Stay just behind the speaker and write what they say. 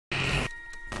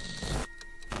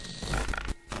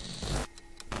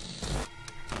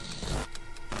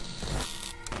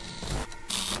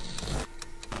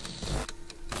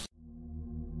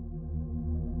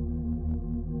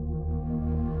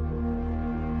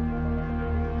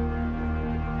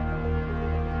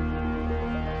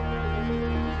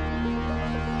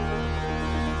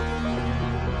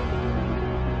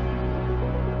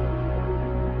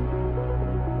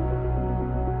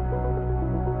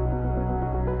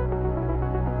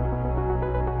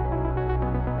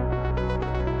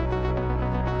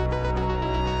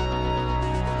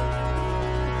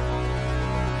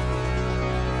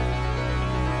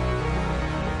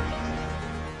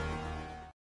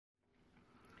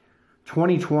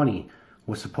2020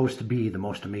 was supposed to be the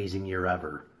most amazing year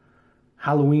ever.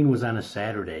 Halloween was on a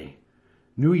Saturday.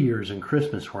 New Year's and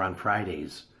Christmas were on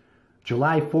Fridays.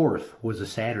 July 4th was a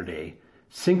Saturday.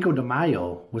 Cinco de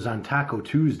Mayo was on Taco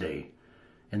Tuesday.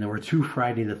 And there were 2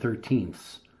 Friday the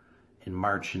 13ths in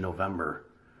March and November.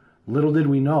 Little did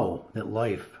we know that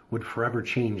life would forever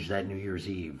change that New Year's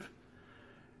Eve.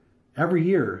 Every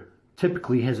year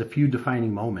typically has a few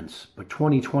defining moments, but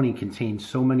 2020 contains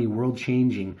so many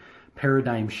world-changing,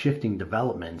 paradigm-shifting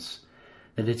developments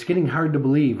that it's getting hard to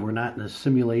believe we're not in a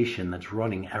simulation that's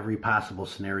running every possible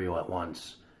scenario at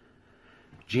once.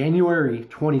 January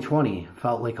 2020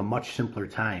 felt like a much simpler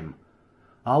time.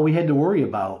 All we had to worry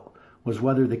about was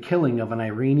whether the killing of an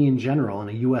Iranian general in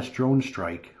a U.S. drone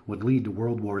strike would lead to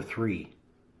World War III.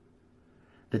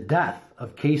 The death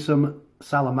of Qasem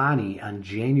Soleimani on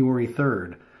January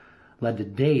 3rd led to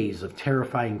days of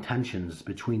terrifying tensions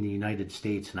between the United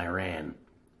States and Iran.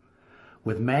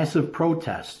 With massive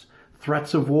protests,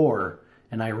 threats of war,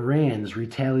 and Iran's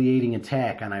retaliating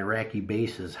attack on Iraqi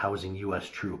bases housing U.S.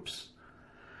 troops.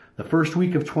 The first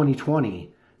week of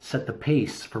 2020 set the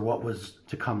pace for what was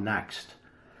to come next.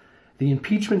 The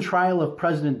impeachment trial of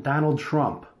President Donald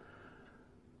Trump,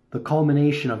 the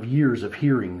culmination of years of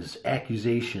hearings,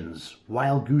 accusations,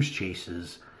 wild goose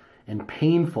chases, and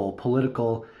painful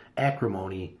political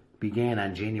acrimony, began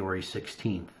on January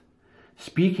 16th.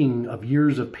 Speaking of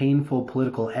years of painful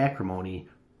political acrimony,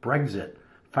 Brexit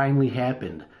finally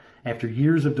happened after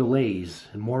years of delays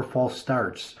and more false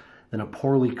starts than a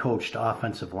poorly coached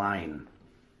offensive line.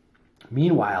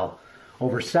 Meanwhile,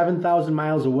 over 7,000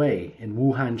 miles away in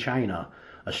Wuhan, China,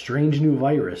 a strange new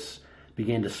virus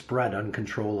began to spread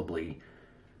uncontrollably.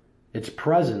 Its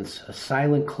presence, a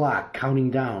silent clock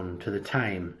counting down to the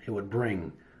time it would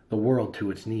bring the world to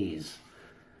its knees.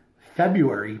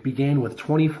 February began with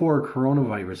 24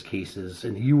 coronavirus cases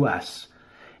in the U.S.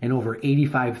 and over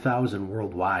 85,000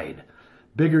 worldwide.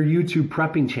 Bigger YouTube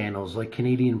prepping channels like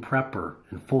Canadian Prepper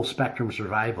and Full Spectrum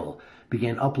Survival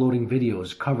began uploading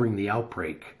videos covering the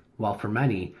outbreak, while for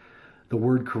many, the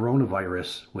word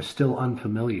coronavirus was still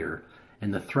unfamiliar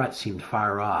and the threat seemed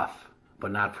far off,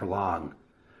 but not for long.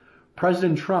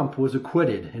 President Trump was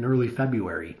acquitted in early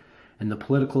February, and the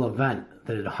political event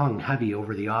that had hung heavy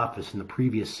over the office in the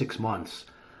previous 6 months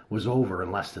was over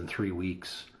in less than 3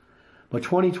 weeks. But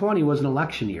 2020 was an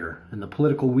election year, and the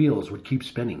political wheels would keep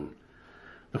spinning.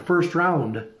 The first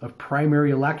round of primary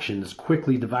elections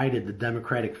quickly divided the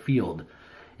Democratic field,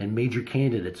 and major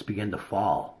candidates began to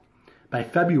fall. By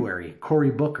February,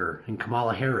 Cory Booker and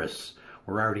Kamala Harris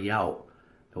were already out,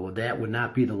 though that would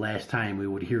not be the last time we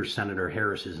would hear Senator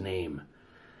Harris's name.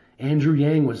 Andrew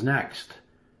Yang was next.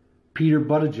 Peter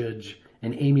Buttigieg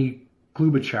and Amy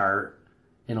Klobuchar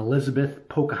and Elizabeth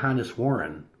Pocahontas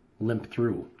Warren limped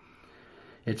through.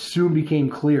 It soon became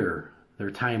clear their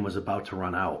time was about to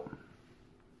run out.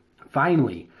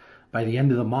 Finally, by the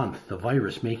end of the month, the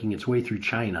virus making its way through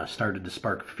China started to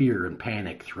spark fear and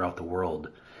panic throughout the world.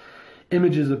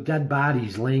 Images of dead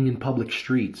bodies laying in public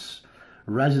streets,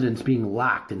 residents being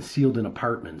locked and sealed in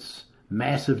apartments,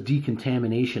 massive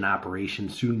decontamination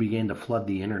operations soon began to flood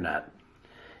the internet.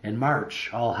 In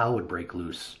March, all hell would break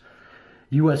loose.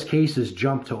 U.S. cases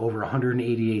jumped to over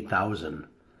 188,000.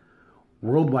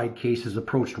 Worldwide cases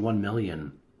approached 1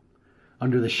 million.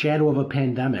 Under the shadow of a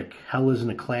pandemic, hell isn't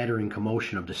a clattering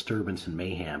commotion of disturbance and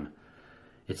mayhem.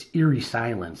 It's eerie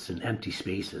silence and empty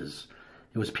spaces.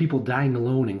 It was people dying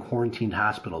alone in quarantined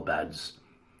hospital beds.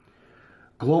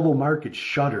 Global markets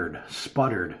shuddered,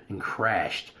 sputtered, and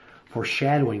crashed,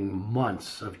 foreshadowing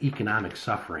months of economic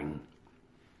suffering.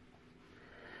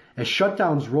 As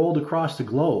shutdowns rolled across the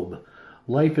globe,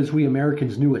 life as we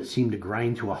Americans knew it seemed to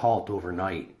grind to a halt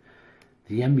overnight.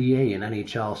 The NBA and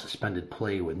NHL suspended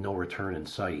play with no return in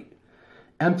sight.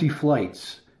 Empty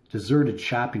flights, deserted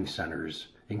shopping centers,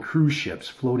 and cruise ships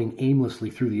floating aimlessly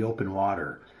through the open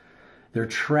water. They're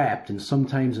trapped and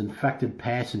sometimes infected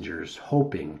passengers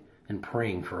hoping and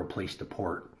praying for a place to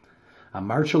port. On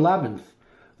March 11th,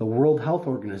 the World Health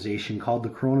Organization called the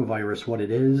coronavirus what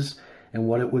it is and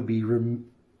what it would be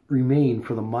remain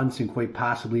for the months and quite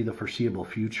possibly the foreseeable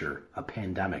future, a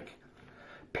pandemic.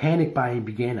 Panic buying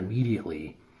began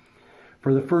immediately.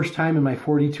 For the first time in my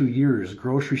 42 years,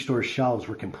 grocery store shelves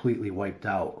were completely wiped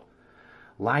out.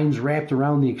 Lines wrapped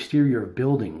around the exterior of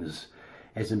buildings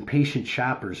as impatient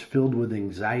shoppers filled with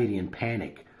anxiety and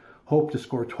panic hoped to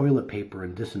score toilet paper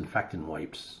and disinfectant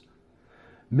wipes.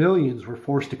 Millions were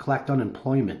forced to collect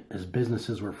unemployment as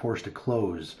businesses were forced to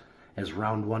close as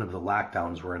round 1 of the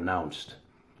lockdowns were announced.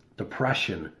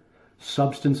 Depression,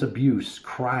 substance abuse,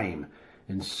 crime,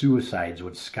 and suicides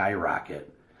would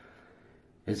skyrocket.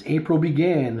 As April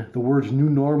began, the words "new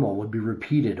normal" would be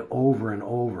repeated over and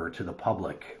over to the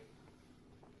public.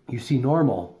 You see,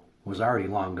 normal was already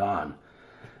long gone.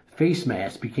 Face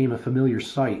masks became a familiar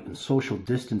sight, and social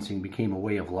distancing became a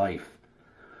way of life.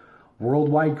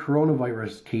 Worldwide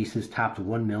coronavirus cases topped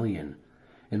 1 million.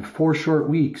 In 4 short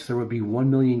weeks, there would be 1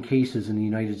 million cases in the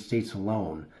United States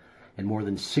alone, and more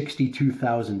than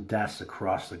 62,000 deaths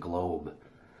across the globe.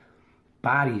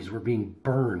 Bodies were being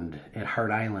burned at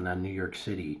Hart Island on New York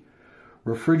City.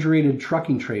 Refrigerated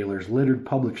trucking trailers littered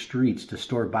public streets to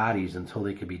store bodies until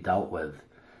they could be dealt with.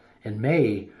 In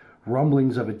May,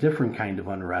 rumblings of a different kind of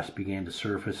unrest began to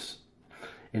surface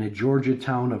in a Georgia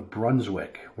town of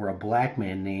Brunswick, where a black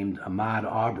man named Ahmaud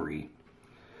Arbery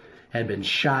had been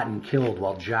shot and killed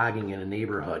while jogging in a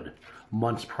neighborhood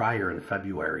months prior in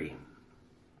February.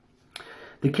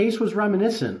 The case was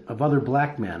reminiscent of other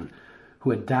black men who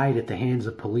had died at the hands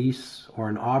of police, or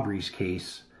in Arbery's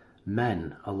case,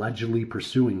 men allegedly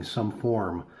pursuing some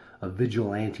form of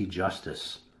vigilante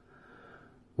justice.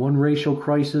 One racial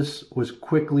crisis was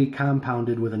quickly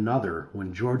compounded with another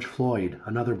when George Floyd,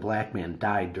 another black man,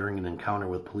 died during an encounter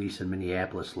with police in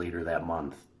Minneapolis later that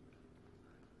month.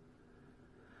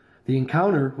 The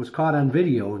encounter was caught on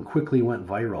video and quickly went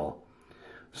viral.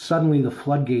 Suddenly the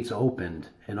floodgates opened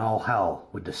and all hell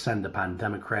would descend upon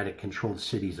Democratic-controlled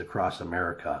cities across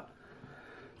America.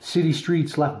 City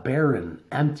streets left barren,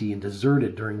 empty, and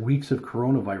deserted during weeks of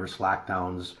coronavirus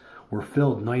lockdowns were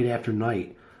filled night after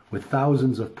night with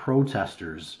thousands of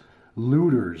protesters,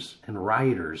 looters, and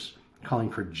rioters calling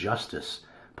for justice,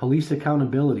 police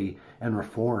accountability, and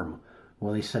reform,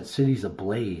 while they set cities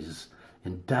ablaze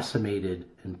and decimated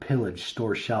and pillaged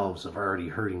store shelves of already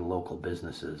hurting local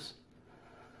businesses.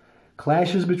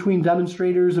 Clashes between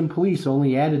demonstrators and police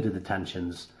only added to the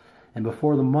tensions, and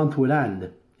before the month would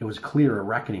end, it was clear a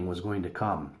reckoning was going to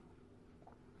come.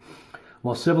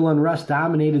 While civil unrest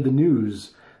dominated the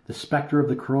news, the specter of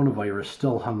the coronavirus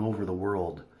still hung over the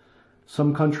world.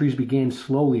 Some countries began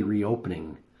slowly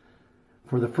reopening.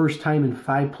 For the first time in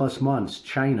 5+ months,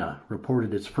 China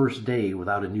reported its first day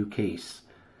without a new case.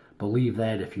 Believe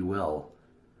that if you will.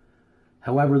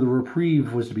 However, the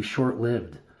reprieve was to be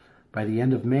short-lived. By the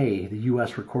end of May, the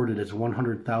U.S. recorded its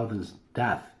 100,000th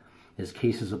death as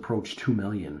cases approached 2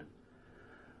 million.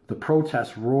 The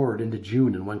protests roared into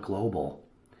June and went global.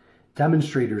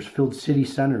 Demonstrators filled city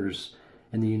centers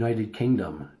in the United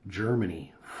Kingdom,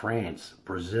 Germany, France,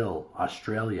 Brazil,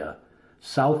 Australia,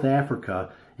 South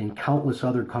Africa, and countless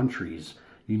other countries,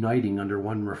 uniting under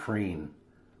one refrain: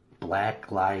 Black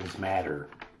Lives Matter.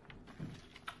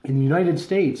 In the United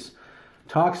States,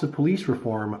 talks of police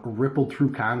reform rippled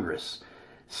through Congress.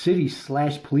 Cities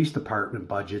slashed police department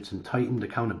budgets and tightened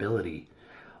accountability.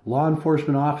 Law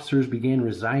enforcement officers began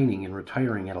resigning and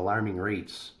retiring at alarming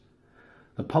rates.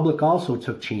 The public also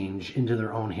took change into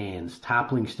their own hands,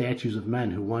 toppling statues of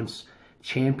men who once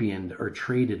championed or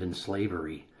traded in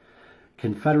slavery.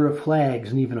 Confederate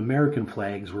flags and even American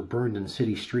flags were burned in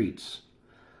city streets.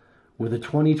 With the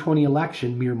 2020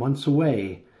 election mere months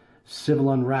away,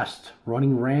 civil unrest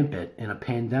running rampant, and a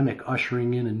pandemic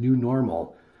ushering in a new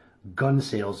normal, gun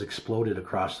sales exploded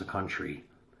across the country.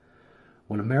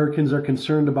 When Americans are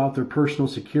concerned about their personal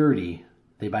security,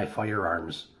 they buy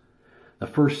firearms. The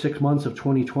first 6 months of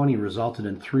 2020 resulted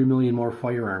in 3 million more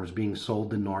firearms being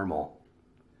sold than normal.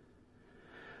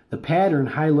 The pattern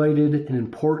highlighted an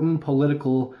important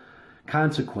political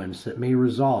consequence that may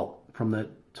result from the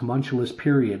tumultuous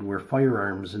period where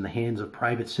firearms in the hands of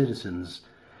private citizens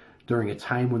during a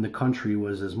time when the country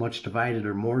was as much divided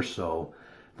or more so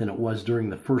than it was during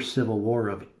the first Civil War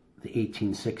of the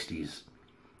 1860s.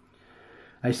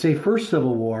 I say first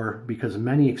Civil War because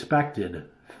many expected,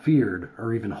 feared,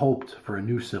 or even hoped for a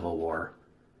new Civil War.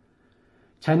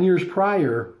 10 years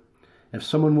prior, if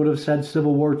someone would have said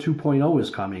Civil War 2.0 is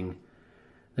coming,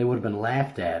 they would have been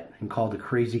laughed at and called a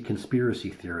crazy conspiracy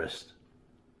theorist.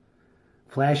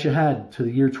 Flash ahead to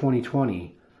the year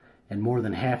 2020, and more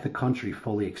than half the country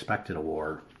fully expected a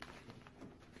war.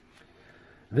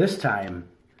 This time,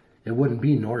 it wouldn't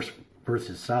be North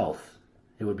versus South.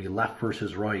 It would be left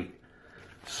versus right.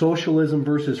 Socialism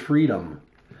versus freedom.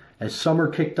 As summer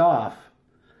kicked off,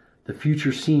 the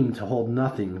future seemed to hold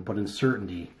nothing but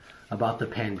uncertainty about the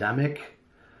pandemic,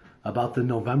 about the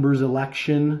November's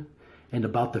election, and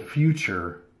about the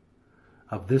future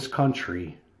of this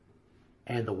country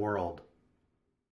and the world.